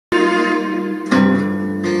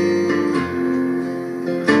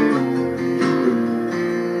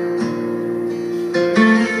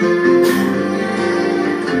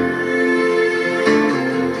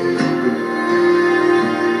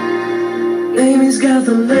Amy's got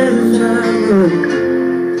the letters I wrote,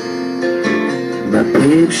 my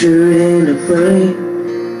picture in a frame.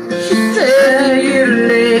 She said you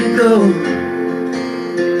let go.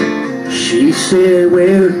 She said,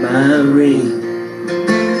 where's my ring?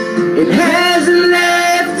 It hasn't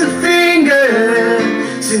left a finger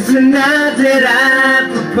since the night that I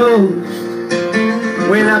proposed,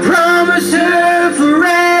 when I promised her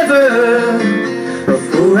forever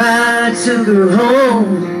before I took her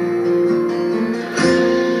home.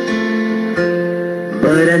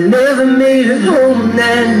 But I never made it home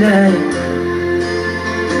that night.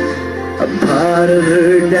 A part of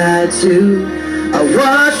her died too. I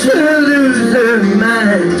watched her lose her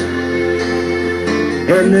mind,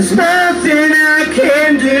 and there's nothing I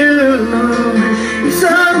can do.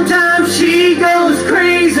 Sometimes she goes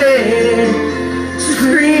crazy,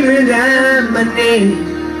 screaming out my name.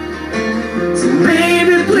 So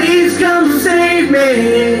baby, please come save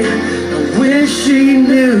me. I wish she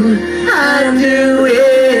knew I'd do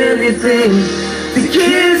anything to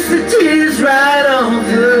kiss the tears right off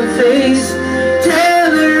her face.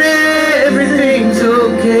 Tell her everything's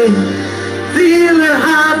okay. Feel her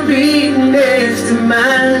heart beat next to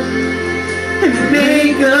mine, and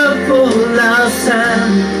make up for lost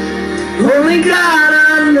time. Only God,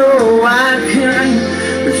 I know I can,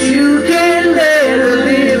 but you can't let her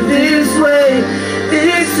live this way.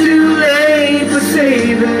 It's too late for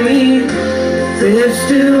saving me. There's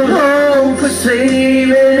still hope for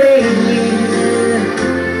saving Amy.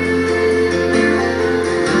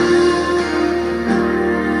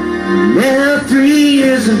 Now 3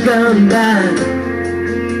 years have gone by.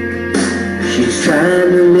 She's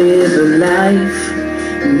trying to live her life,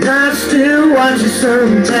 and I still watch her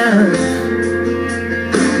sometimes,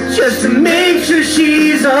 just to make sure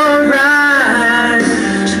she's alright.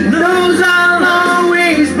 She knows I'll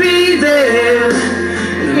always be there,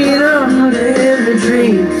 in all her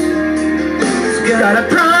dreams. Gotta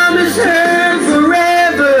promise her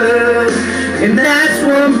forever, and that's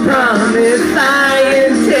one promise I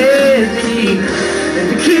intend to keep. And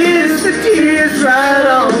to kiss the tears right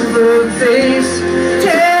off her face.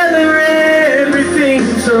 Tell her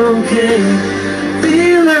everything's okay.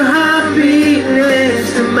 Feel her heartbeat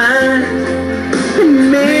next to mine,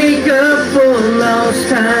 and make up for lost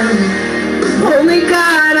time. Only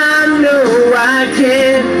God, I know I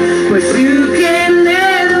can, but you can't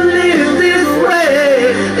let her live this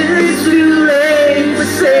way. It's too late for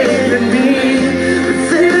saving me, but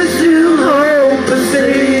there's still hope for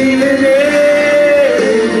saving Amy.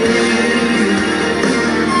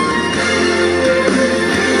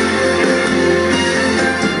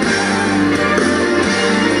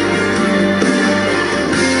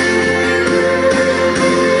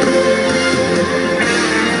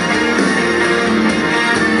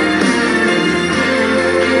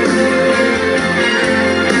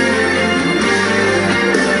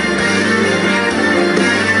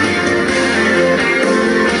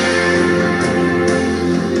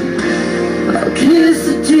 Kiss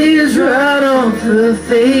the tears right off her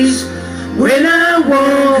face when I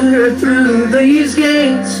walk her through these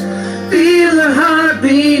gates. Feel her heart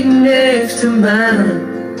beating next to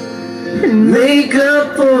mine, and make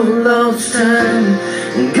up for lost time.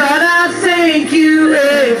 And God, I thank you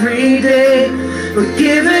every day for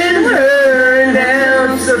giving her an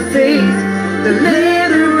ounce of faith that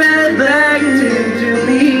led her right back into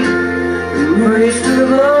me. Praise to the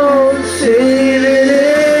Lord, saving it.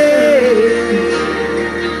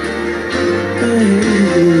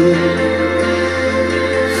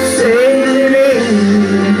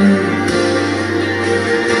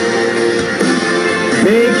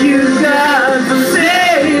 Thank you, God, for saving